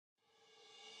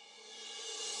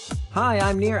Hi,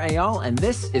 I'm Nir Eyal, and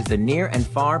this is the Near and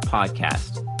Far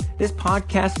podcast. This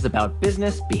podcast is about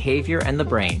business, behavior, and the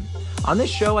brain. On this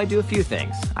show, I do a few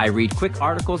things. I read quick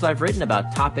articles I've written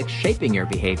about topics shaping your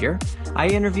behavior. I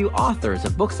interview authors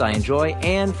of books I enjoy,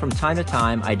 and from time to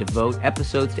time, I devote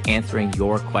episodes to answering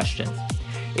your questions.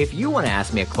 If you want to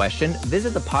ask me a question,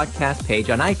 visit the podcast page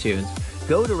on iTunes,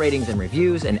 go to ratings and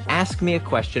reviews, and ask me a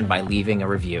question by leaving a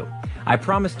review. I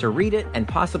promise to read it and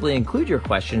possibly include your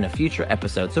question in a future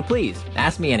episode, so please,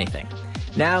 ask me anything.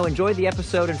 Now, enjoy the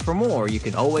episode, and for more, you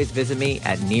can always visit me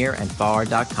at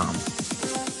nearandfar.com.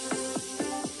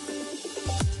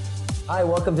 Hi,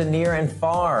 welcome to Near and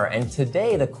Far, and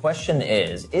today the question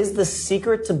is the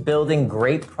secret to building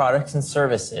great products and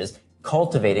services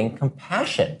cultivating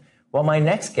compassion? Well, my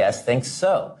next guest thinks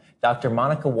so. Dr.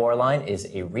 Monica Worline is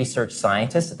a research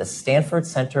scientist at the Stanford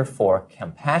Center for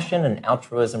Compassion and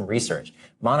Altruism Research.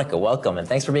 Monica, welcome, and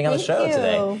thanks for being on the show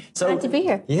today. Glad to be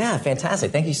here. Yeah,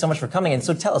 fantastic. Thank you so much for coming. And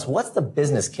so tell us, what's the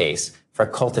business case for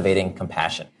cultivating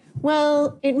compassion?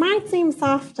 Well, it might seem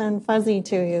soft and fuzzy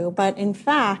to you, but in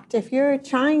fact, if you're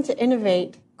trying to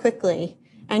innovate quickly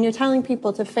and you're telling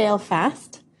people to fail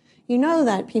fast, you know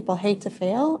that people hate to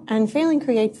fail, and failing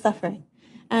creates suffering.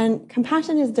 And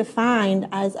compassion is defined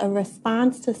as a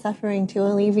response to suffering to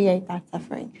alleviate that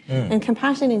suffering. And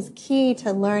compassion is key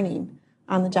to learning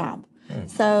on the job.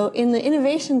 So in the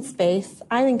innovation space,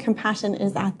 I think compassion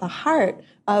is at the heart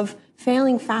of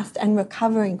failing fast and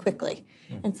recovering quickly.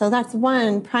 And so that's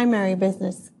one primary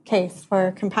business case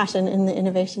for compassion in the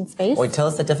innovation space. Wait, tell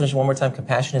us that definition one more time.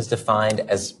 Compassion is defined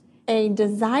as a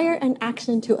desire and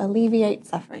action to alleviate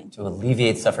suffering. To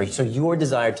alleviate suffering. So your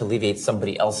desire to alleviate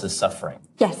somebody else's suffering.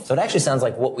 Yes. So it actually sounds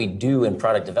like what we do in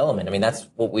product development. I mean, that's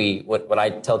what I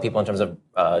tell people in terms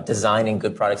of designing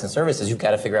good products and services. You've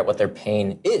got to figure out what their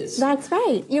pain is. That's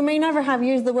right. You may never have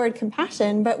used the word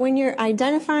compassion, but when you're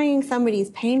identifying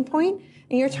somebody's pain point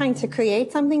and you're trying to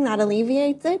create something that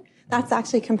alleviates it, that's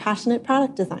actually compassionate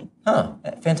product design. Huh.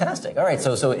 Fantastic. All right.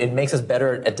 So it makes us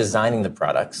better at designing the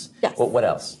products. Yes. What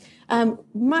else?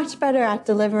 Much better at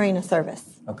delivering a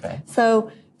service. Okay. So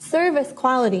service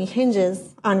quality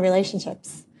hinges on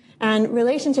relationships. And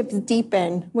relationships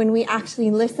deepen when we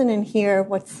actually listen and hear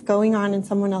what's going on in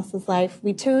someone else's life.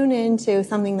 We tune into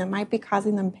something that might be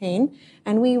causing them pain,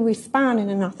 and we respond in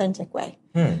an authentic way.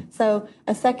 So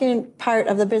a second part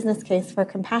of the business case for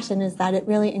compassion is that it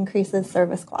really increases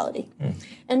service quality.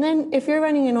 And then if you're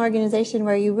running an organization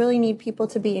where you really need people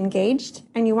to be engaged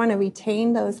and you want to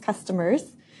retain those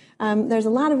customers, there's a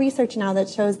lot of research now that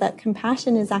shows that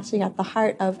compassion is actually at the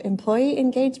heart of employee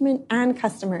engagement and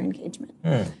customer engagement.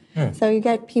 So you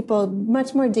get people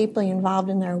much more deeply involved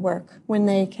in their work when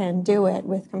they can do it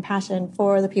with compassion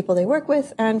for the people they work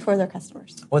with and for their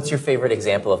customers. What's your favorite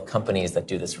example of companies that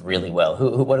do this really well?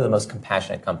 What are the most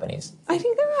compassionate companies? I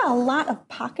think there are a lot of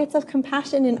pockets of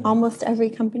compassion in almost every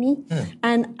company.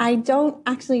 And I don't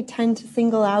actually tend to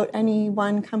single out any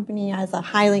one company as a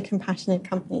highly compassionate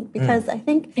company because I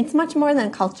think it's much more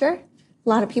than culture. A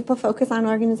lot of people focus on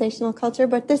organizational culture,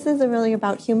 but this is really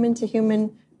about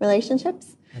human-to-human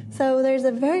relationships. So there's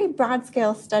a very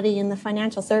broad-scale study in the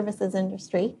financial services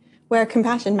industry where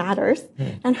compassion matters.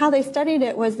 And how they studied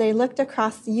it was they looked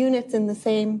across units in the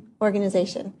same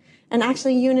organization. And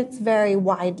actually units vary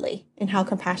widely in how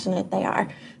compassionate they are.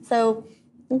 So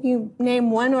if you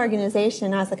name one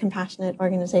organization as a compassionate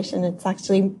organization, it's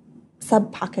actually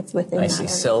sub-pockets within that. I see.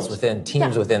 Cells within,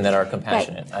 teams within that are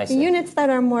compassionate. Right. I see. The units that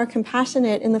are more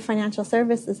compassionate in the financial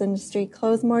services industry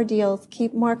close more deals,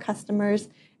 keep more customers,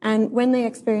 and when they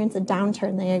experience a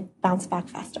downturn, they bounce back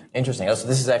faster. Interesting. Oh, so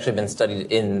this has actually been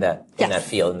studied in that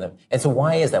field. And so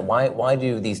why is that? Why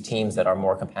do these teams that are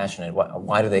more compassionate,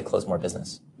 why do they close more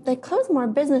business? They close more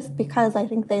business because I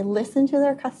think they listen to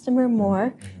their customer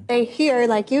more. They hear,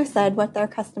 like you said, what their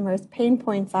customers' pain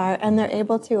points are, and they're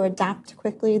able to adapt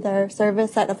quickly their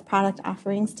service set of product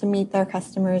offerings to meet their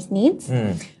customers' needs.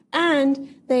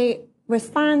 And they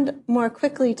respond more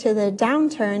quickly to the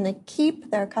downturn. They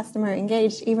keep their customer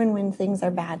engaged even when things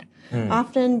are bad,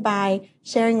 often by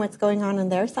sharing what's going on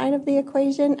their side of the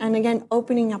equation and, again,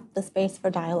 opening up the space for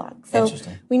dialogue. So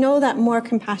we know that more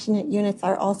compassionate units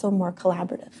are also more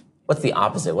collaborative. What's the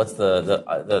opposite? What's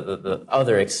the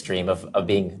other extreme of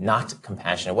being not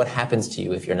compassionate? What happens to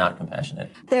you if you're not compassionate?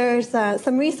 There's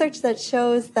some research that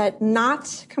shows that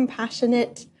not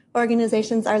compassionate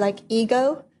organizations are like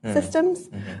ego systems.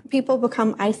 People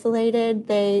become isolated.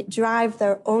 They drive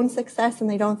their own success and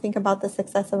they don't think about the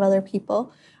success of other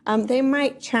people. They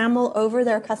might trammel over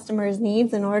their customers'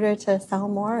 needs in order to sell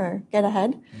more or get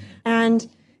ahead. And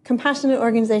Compassionate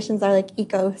organizations are like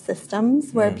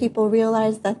ecosystems where people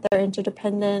realize that they're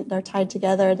interdependent, they're tied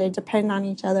together, they depend on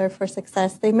each other for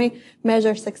success. They may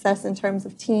measure success in terms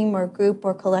of team or group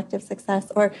or collective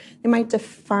success, or they might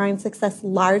define success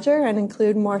larger and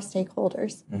include more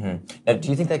stakeholders. Now, do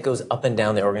you think that goes up and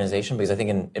down the organization? Because I think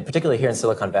in particular here in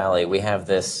Silicon Valley, we have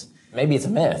this, maybe it's a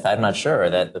myth, I'm not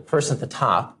sure, that the person at the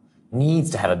top needs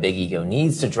to have a big ego,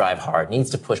 needs to drive hard, needs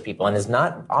to push people, and is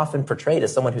not often portrayed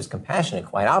as someone who's compassionate.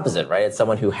 Quite opposite, right? It's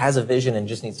someone who has a vision and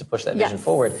just needs to push that vision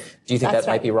forward. Do you think that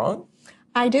might be wrong?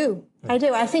 I do.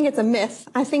 I think it's a myth.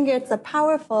 I think it's a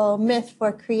powerful myth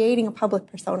for creating a public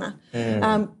persona.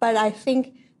 But I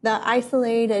think the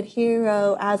isolated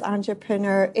hero as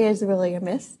entrepreneur is really a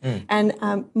myth. And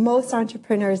most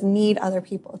entrepreneurs need other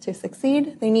people to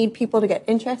succeed. They need people to get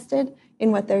interested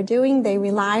in what they're doing. They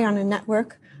rely on a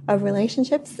network of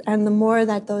relationships, and the more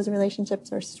that those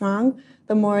relationships are strong,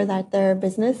 the more that their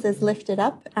business is lifted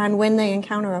up, and when they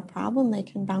encounter a problem, they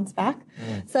can bounce back.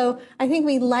 So I think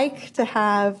we like to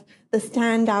have the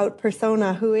standout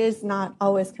persona who is not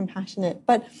always compassionate.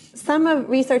 But some of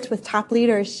research with top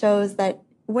leaders shows that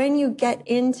when you get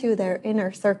into their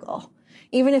inner circle,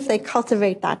 even if they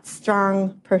cultivate that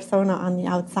strong persona on the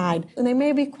outside, they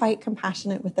may be quite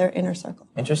compassionate with their inner circle.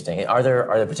 Interesting. Are there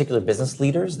particular business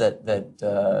leaders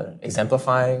that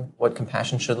exemplify what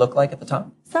compassion should look like at the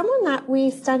top? Someone that we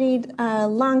studied a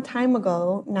long time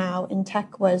ago now in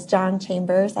tech was John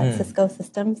Chambers at Cisco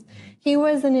Systems. He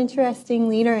was an interesting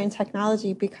leader in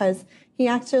technology because he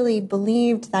actually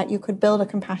believed that you could build a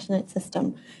compassionate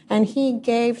system. And he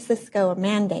gave Cisco a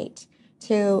mandate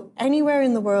to anywhere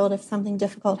in the world, if something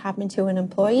difficult happened to an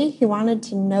employee, he wanted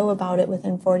to know about it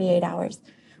within 48 hours,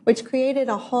 which created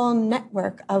a whole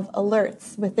network of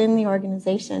alerts within the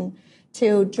organization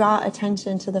to draw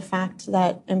attention to the fact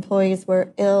that employees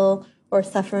were ill or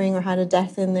suffering or had a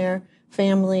death in their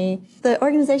family. The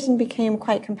organization became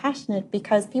quite compassionate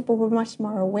because people were much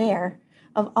more aware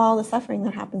of all the suffering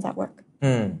that happens at work.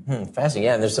 Fascinating.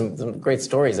 Yeah, and there's some great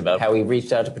stories about how we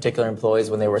reached out to particular employees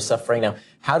when they were suffering. Now,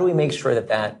 how do we make sure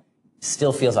that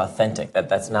still feels authentic, that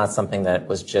that's not something that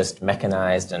was just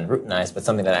mechanized and routinized, but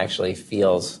something that actually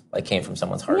feels like came from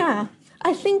someone's heart? Yeah.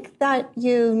 I think that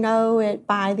you know it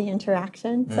by the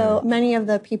interaction. So many of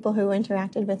the people who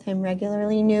interacted with him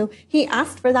regularly knew he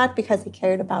asked for that because he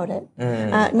cared about it,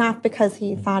 not because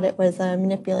he thought it was a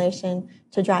manipulation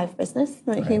to drive business.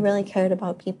 Right. He really cared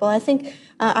about people. I think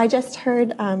I just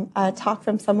heard a talk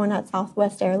from someone at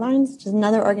Southwest Airlines, which is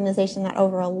another organization that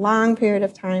over a long period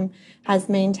of time has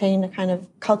maintained a kind of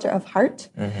culture of heart.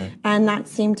 And that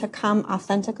seemed to come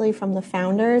authentically from the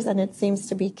founders, and it seems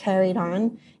to be carried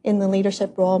on in the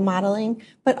leadership role modeling.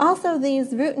 But also these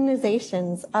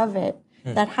routinizations of it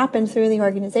that happen through the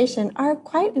organization are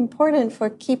quite important for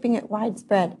keeping it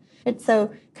widespread.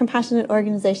 So compassionate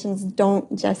organizations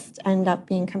don't just end up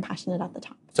being compassionate at the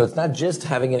top. So it's not just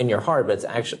having it in your heart, but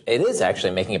it is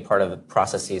actually making it part of the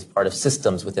processes, part of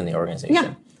systems within the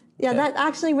organization. Yeah, that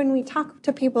actually, when we talk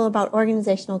to people about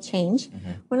organizational change,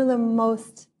 one of the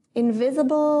most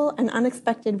invisible and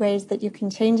unexpected ways that you can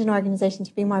change an organization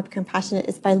to be more compassionate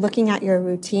is by looking at your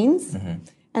routines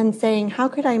and saying, how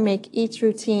could I make each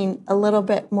routine a little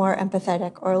bit more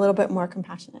empathetic or a little bit more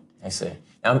compassionate? I see.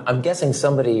 Now, I'm guessing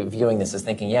somebody viewing this is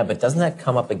thinking, yeah, but doesn't that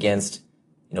come up against,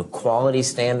 quality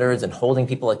standards and holding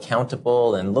people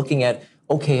accountable and looking at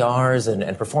OKRs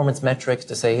and performance metrics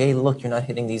to say, hey, look, you're not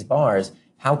hitting these bars.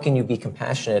 How can you be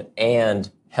compassionate and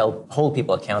help hold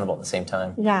people accountable at the same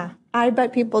time? Yeah, I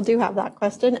bet people do have that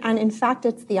question. And in fact,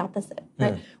 it's the opposite,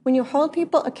 right? When you hold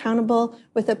people accountable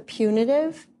with a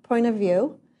punitive point of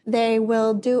view, they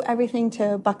will do everything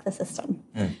to buck the system.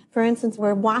 For instance,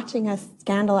 we're watching a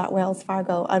scandal at Wells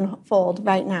Fargo unfold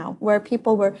right now, where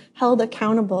people were held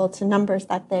accountable to numbers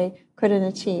that they couldn't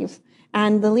achieve.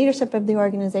 And the leadership of the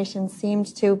organization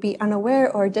seemed to be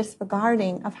unaware or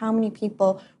disregarding of how many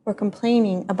people were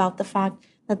complaining about the fact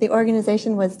that the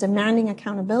organization was demanding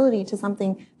accountability to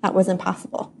something that was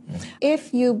impossible.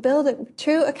 If you build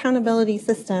true accountability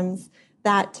systems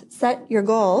that set your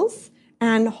goals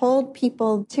and hold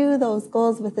people to those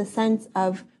goals with a sense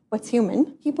of what's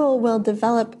human, people will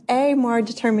develop A, more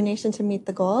determination to meet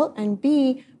the goal, and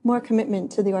B, more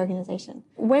commitment to the organization.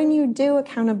 When you do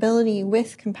accountability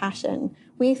with compassion,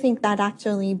 we think that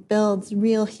actually builds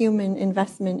real human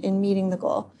investment in meeting the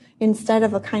goal instead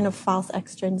of a kind of false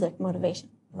extrinsic motivation.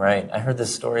 Right. I heard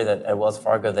this story that at Wells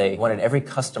Fargo, they wanted every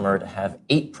customer to have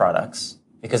 8 products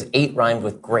because 8 rhymed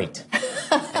with great.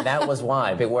 And that was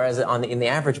why. But whereas in the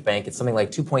average bank, it's something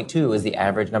like 2.2 is the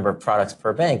average number of products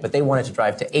per bank, but they wanted to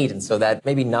drive to 8. And so that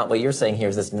maybe not what you're saying here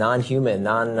is this non-human,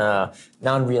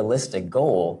 non-realistic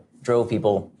goal drove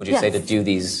people, would you say, to do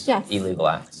these illegal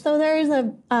acts? So there is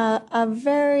a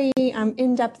very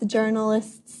in-depth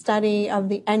journalist study of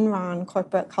the Enron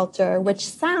corporate culture, which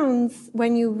sounds,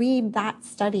 when you read that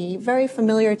study, very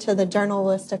familiar to the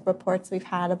journalistic reports we've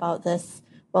had about this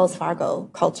Wells Fargo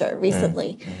culture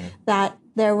recently, that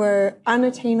there were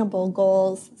unattainable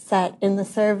goals set in the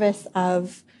service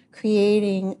of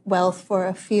creating wealth for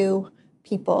a few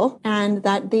people, and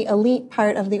that the elite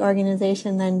part of the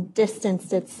organization then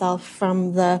distanced itself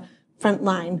from the front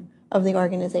line of the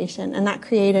organization. And that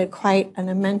created quite an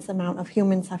immense amount of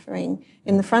human suffering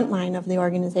in the front line of the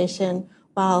organization,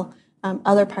 while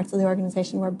other parts of the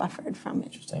organization were buffered from it.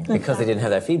 Interesting. Because they didn't have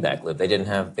that feedback loop. They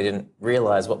didn't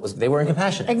realize they weren't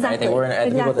compassionate. Exactly. Right? They weren't,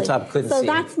 the people at the top couldn't see. So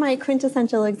that's my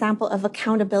quintessential example of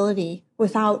accountability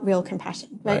without real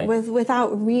compassion, right?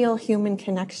 Without real human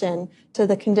connection to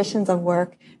the conditions of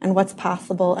work and what's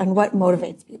possible and what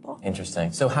motivates people.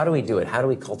 Interesting. So how do we do it? How do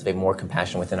we cultivate more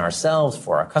compassion within ourselves,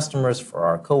 for our customers, for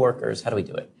our coworkers? How do we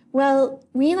do it? Well,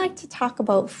 we like to talk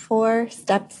about 4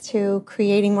 steps to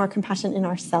creating more compassion in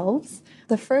ourselves.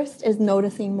 The first is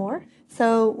noticing more.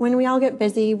 So when we all get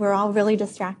busy, we're all really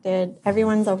distracted,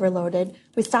 everyone's overloaded,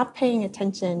 we stop paying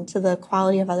attention to the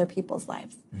quality of other people's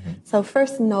lives. So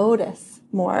first notice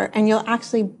more, and you'll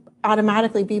actually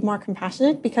automatically be more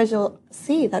compassionate because you'll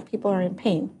see that people are in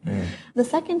pain. The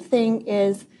second thing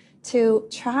is to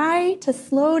try to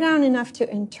slow down enough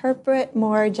to interpret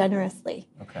more generously.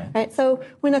 Okay. Right? So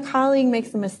when a colleague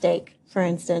makes a mistake, for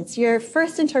instance, your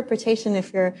first interpretation,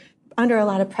 if you're under a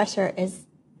lot of pressure, is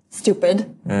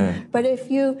stupid. But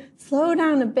if you slow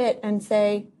down a bit and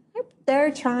say,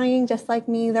 they're trying just like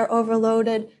me, they're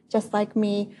overloaded just like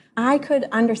me, I could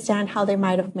understand how they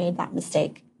might have made that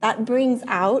mistake. That brings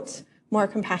out more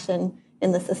compassion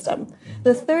in the system.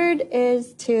 The third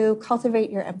is to cultivate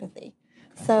your empathy.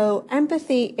 So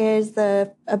empathy is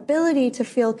the ability to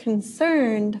feel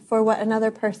concerned for what another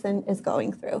person is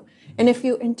going through. And if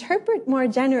you interpret more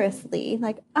generously,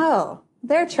 like, oh,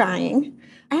 they're trying,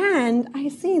 and I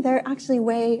see they're actually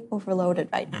way overloaded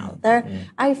right now.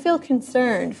 I feel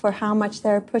concerned for how much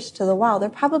they're pushed to the wall. They're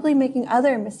probably making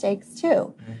other mistakes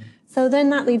too. So then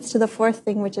that leads to the fourth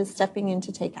thing, which is stepping in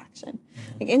to take action.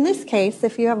 Like in this case,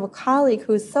 if you have a colleague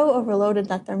who's so overloaded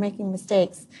that they're making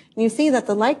mistakes, and you see that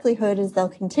the likelihood is they'll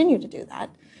continue to do that,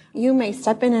 you may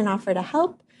step in and offer to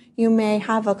help. You may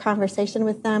have a conversation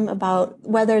with them about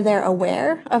whether they're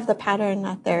aware of the pattern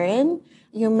that they're in.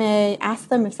 You may ask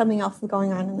them if something else is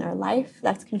going on in their life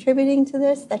that's contributing to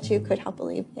this that you could help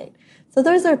alleviate. So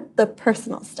those are the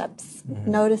personal steps: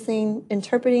 noticing,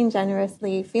 interpreting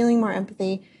generously, feeling more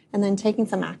empathy, and then taking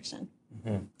some action.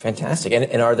 Fantastic.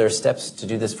 And are there steps to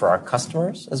do this for our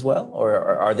customers as well? Or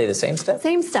are they the same steps?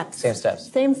 Same steps. Same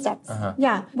steps. Same steps.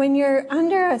 Yeah. When you're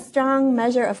under a strong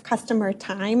measure of customer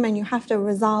time and you have to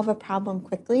resolve a problem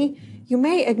quickly, you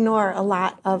may ignore a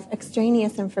lot of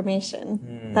extraneous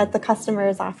information that the customer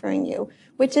is offering you,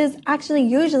 which is actually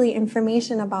usually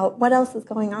information about what else is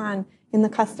going on in the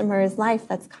customer's life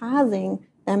that's causing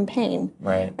them pain.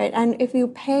 Right. And if you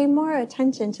pay more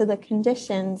attention to the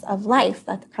conditions of life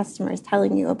that the customer is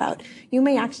telling you about, you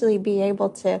may actually be able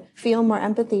to feel more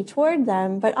empathy toward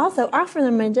them, but also offer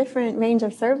them a different range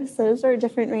of services or a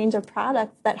different range of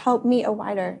products that help meet a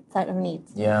wider set of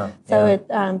needs. So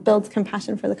it builds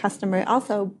compassion for the customer. It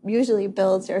also usually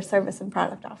builds your service and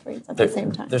product offerings at the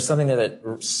same time. There's something that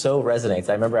so resonates.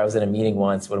 I remember I was in a meeting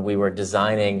once when we were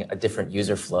designing a different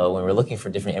user flow, when we were looking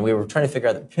for different, and we were trying to figure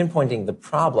out, pinpointing the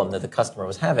problem that the customer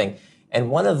was having. And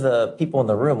one of the people in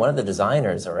the room, one of the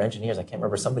designers or engineers, I can't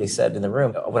remember, somebody said in the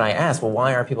room, when I asked, well,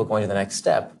 why aren't people going to the next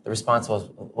step? The response was,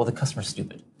 well, the customer's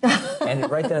stupid. And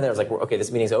right then and there, I was like, okay,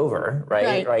 this meeting's over,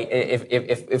 right?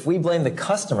 If we blame the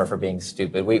customer for being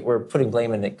stupid, we're putting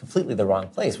blame in completely the wrong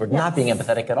place. We're not being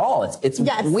empathetic at all. It's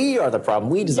we are the problem.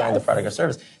 We designed the product or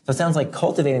service. So it sounds like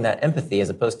cultivating that empathy as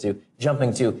opposed to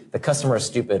jumping to the customer is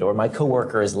stupid or my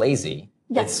coworker is lazy.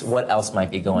 It's what else might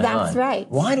be going on. That's right.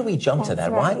 Why do we jump to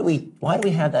that? Right. Why do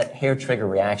we have that hair trigger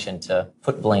reaction to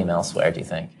put blame elsewhere, do you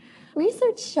think?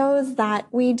 Research shows that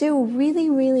we do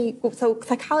really, so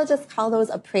psychologists call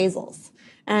those appraisals.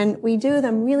 And we do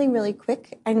them really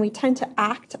quick, and we tend to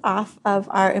act off of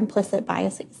our implicit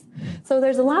biases. So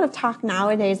there's a lot of talk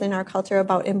nowadays in our culture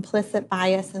about implicit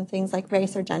bias and things like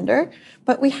race or gender,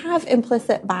 but we have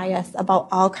implicit bias about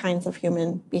all kinds of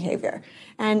human behavior.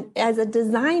 And as a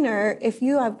designer, if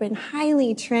you have been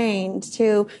highly trained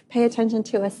to pay attention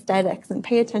to aesthetics and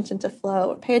pay attention to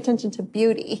flow, pay attention to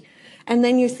beauty, and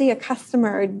then you see a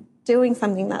customer doing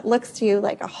something that looks to you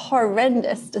like a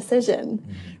horrendous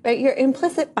decision, right? Your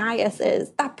implicit bias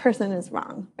is that person is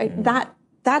wrong, right? That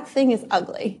that thing is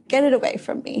ugly. Get it away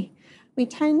from me. We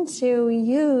tend to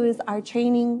use our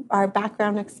training, our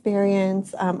background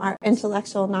experience, our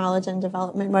intellectual knowledge and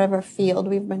development, whatever field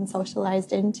we've been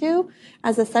socialized into,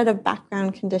 as a set of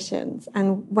background conditions.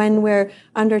 And when we're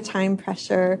under time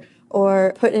pressure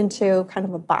or put into kind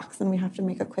of a box and we have to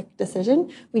make a quick decision,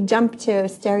 we jump to a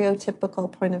stereotypical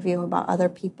point of view about other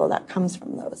people that comes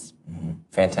from those. Mm-hmm.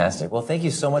 Fantastic. Well, thank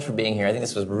you so much for being here. I think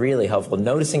this was really helpful.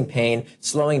 Noticing pain,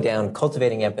 slowing down,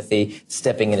 cultivating empathy,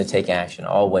 stepping in to take action,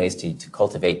 all ways to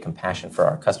cultivate compassion for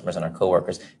our customers and our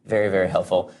coworkers. Very, very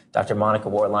helpful. Dr. Monica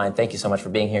Wortlein, thank you so much for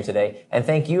being here today. And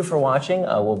thank you for watching.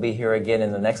 We'll be here again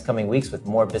in the next coming weeks with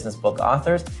more business book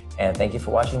authors. And thank you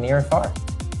for watching Near and Far.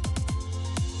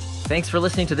 Thanks for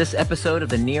listening to this episode of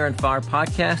the Near and Far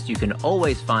podcast. You can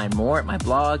always find more at my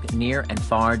blog,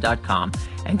 nearandfar.com.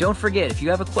 And don't forget, if you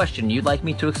have a question you'd like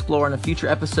me to explore in a future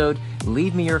episode,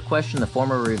 leave me your question in the form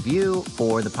of a review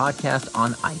for the podcast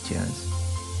on iTunes.